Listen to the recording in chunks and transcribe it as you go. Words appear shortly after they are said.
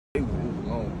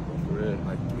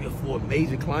3 or 4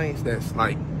 major clients that's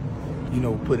like, you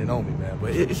know, putting on me, man.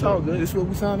 But it's all good. It's what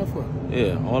we signed up for.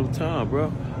 Yeah, all the time,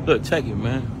 bro. Look, check it,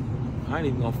 man. I ain't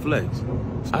even gonna flex.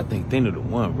 I think Tina the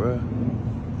one, bro.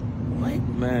 What?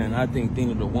 Man, I think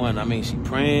Tina the one. I mean, she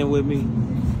praying with me.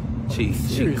 She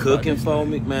cooking for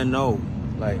me, man. No,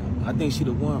 like I think she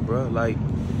the one, bro. Like,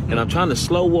 and I'm trying to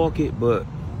slow walk it, but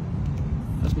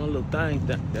that's my little thing.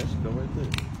 That should go right there.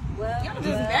 Well, y'all just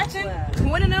matching.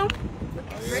 One of them.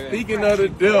 Speaking of the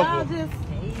devil.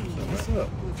 What's up?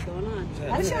 What's going on?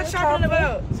 What y'all shopping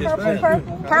about? Purple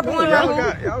and purple.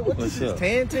 Y'all, what this is?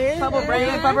 10-10? Purple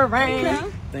rain, purple rain.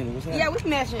 What's Yeah, we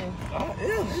matching. Oh,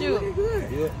 yeah. Shoot.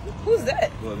 Good. Yeah. Who's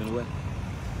that? Go in the way.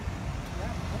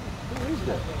 Who is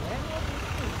that?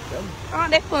 Oh,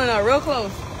 they pulling up real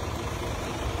close.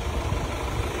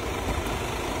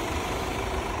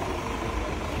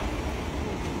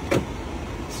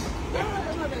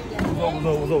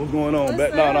 What's going on?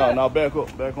 Back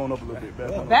up. Back on up a little bit. Back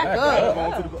on up. Back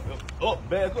up.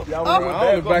 Back up. Y'all I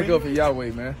want to back up for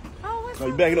Yahweh, man. Oh, what's No,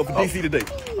 you backing up for DC today.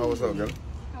 Oh, what's up, girl?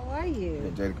 How are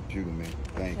you? Jada Computer, man.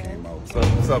 Thing came out.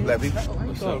 What's up, black people?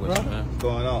 What's up, with you, man? What's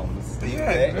going on? This is Stevie Yeah,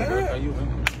 Baggs. man. How you,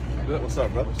 man? Good. What's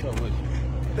up, brother? What's up with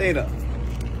you? Tina.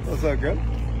 What's up, girl?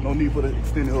 No need for the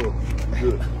extended hug.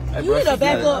 Good. You need to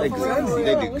back up. They For good. real.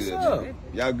 They do What's good. up?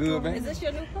 Y'all good, Is man? this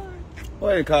your new car?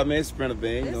 Well, they call me a Sprinter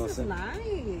van, you know what This I'm is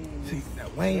saying? nice. See, now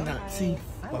Wayne, see,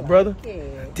 my brother,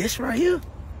 Okay. this right here,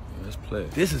 Let's play.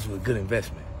 this is a good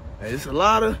investment. Now, there's a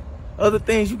lot of other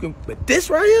things you can, but this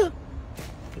right here,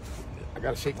 I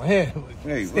gotta shake my hand.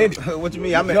 Hey, Stand it. what you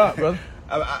mean? I Good job, brother.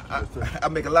 I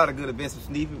make a lot of good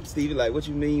investments, Stevie. Like, what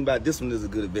you mean by this one is a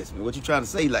good investment? What you trying to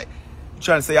say? Like, you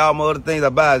trying to say all my other things I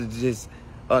buy is just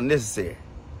unnecessary?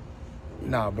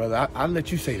 Nah, brother, I'll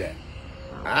let you say that.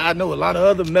 I know a lot of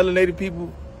other melanated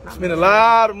people spend a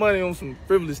lot of money on some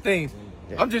frivolous things.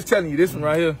 Yeah. I'm just telling you, this one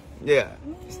right here, Yeah,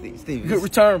 Stevie. good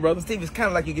return, brother. Steve, it's kind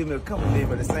of like you give me a compliment,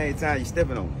 but at the same time, you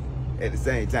stepping on me. At the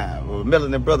same time, or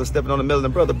melanin brother stepping on the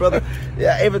melanin brother.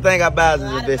 Yeah, everything I buy is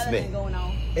an investment. Going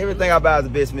on. Everything I buy is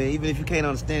an investment. Even if you can't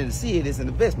understand it, see it, it's an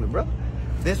investment, brother.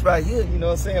 This right here, you know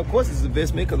what I'm saying? Of course it's an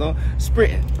investment because I'm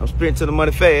sprinting. I'm sprinting to the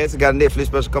money fast. I got a Netflix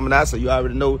special coming out, so you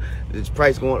already know this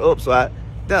price going up. So I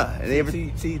done.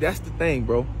 And See, that's the thing,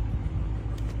 bro.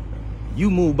 You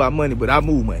move by money, but I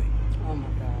move money. Oh my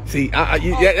God. See,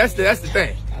 yeah, that's the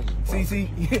thing.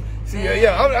 See,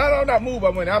 I'm not moved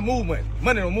by money. I move money.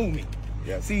 Money don't move me.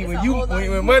 Yeah. See,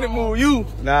 when money move you,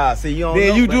 nah, see, you don't then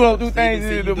know, you brother. don't do things See,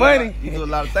 to you the do a lot- money. You do a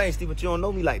lot of things, Steve, but you don't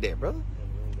know me like that, brother.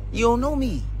 You don't know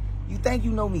me. You think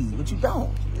you know me, but you don't.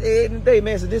 At the end of the day,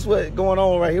 man, so this what going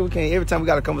on right here. We can't, every time we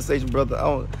got a conversation, brother,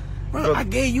 brother, I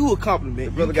gave you a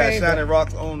compliment. brother You got came shining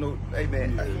rocks on the, hey,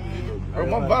 man.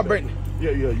 Bro, I'm vibrating.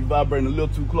 Yeah, you vibrating a little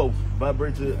too close.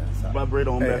 Vibrate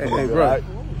on back. Hey, bro.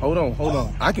 Hold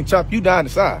on. I can chop you down the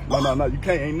side. No, you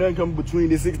can't. Ain't nothing coming between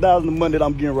this $6,000 a month that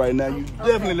I'm getting right now. You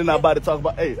definitely not about to talk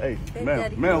about. Hey,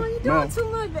 ma'am. You doing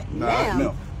too much.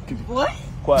 Ma'am. What?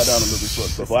 Quiet down a little bit for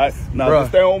stuff, all right? Now, Bruh.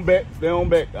 just stay on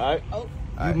back, all right?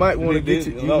 You might want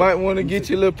to get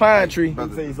your little pine tree. Let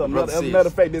me tell you something. Brother As a says. matter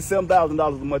of fact, this $7,000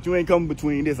 a month, you ain't coming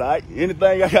between this, all right?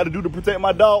 Anything I got to do to protect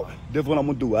my dog, that's what I'm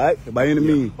going to do, all right? By any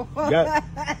means. Got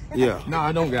it? Yeah. No,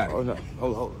 I don't got it.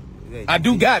 Hold on. Hey, I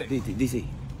do got it.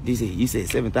 DC, you said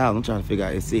 7,000. I'm trying to figure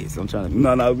out it's 6. I'm trying to.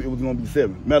 No, it was going to be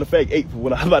 7. Matter of fact, 8 for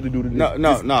what I'm about to do today.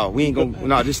 No, we ain't gonna.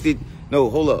 No, just no.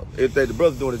 Hold up. If the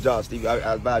brother's doing the job, Steve, I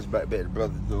advise you back there. The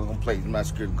brother's gonna play. My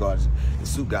security guards. The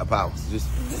suit got powers. Just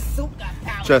The soup got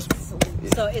power. trust me.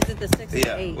 So is it the 6 or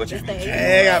Yeah, 8? what you It's the mean? 8.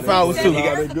 Hey, I got powers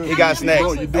too. He got snacks.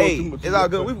 You doing Hey, too much. it's all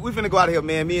good. We finna go out of here,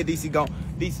 man. Me and DC gone.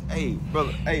 DC, hey,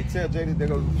 brother. Hey, tell Jada they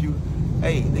go to the computer.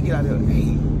 Hey, they get out of here.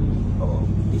 Hey,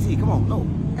 DC, come on, no.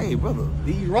 Hey, brother.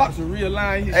 These rocks will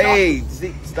realign your chakras. Hey,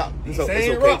 DC, stop. It's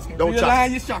Saying okay. rocks will Don't realign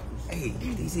chop. your chakras. Hey,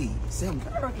 DC, 7.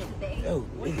 Yo,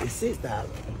 it's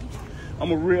 6,000. I'm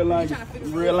going to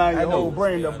realign your whole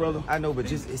brain up, brother. I know, but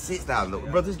just it's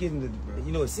 6,000. Brother's getting the,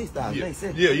 you know, it's 6,000. Yeah, Ain't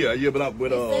 7.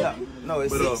 yeah, No,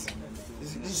 it's But, 6.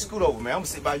 Just scoot over, man. I'm gonna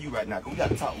sit by you right now. 'Cause we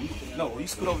gotta talk. No, you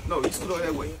scoot over. No, you scoot over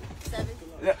that way. 7.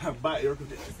 Yeah, bye, Erica.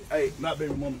 Hey, not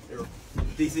baby mama, Erica.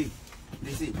 DC,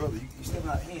 brother, you stepping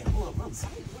out of hand. Hold up, brother.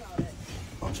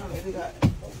 I'm trying to figure out.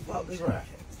 Fuck this right.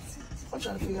 I'm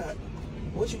trying to figure out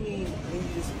what you mean when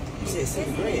you said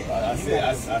 $7,000.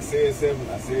 I said 7.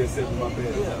 I said 7. My bad.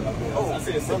 Yeah. My bad. Oh, I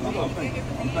said 7. I'm thinking.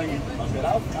 My bad.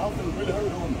 I was feeling really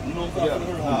hurt on him. You know what I'm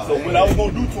saying? Yeah. So what I was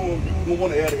gonna do to him, you was gonna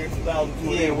want to add an extra 1,000 to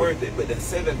He it. ain't worth it, but the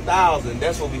 7,000,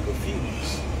 that's what we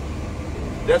confused.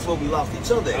 That's what we lost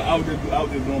each other at. I was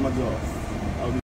just doing my job.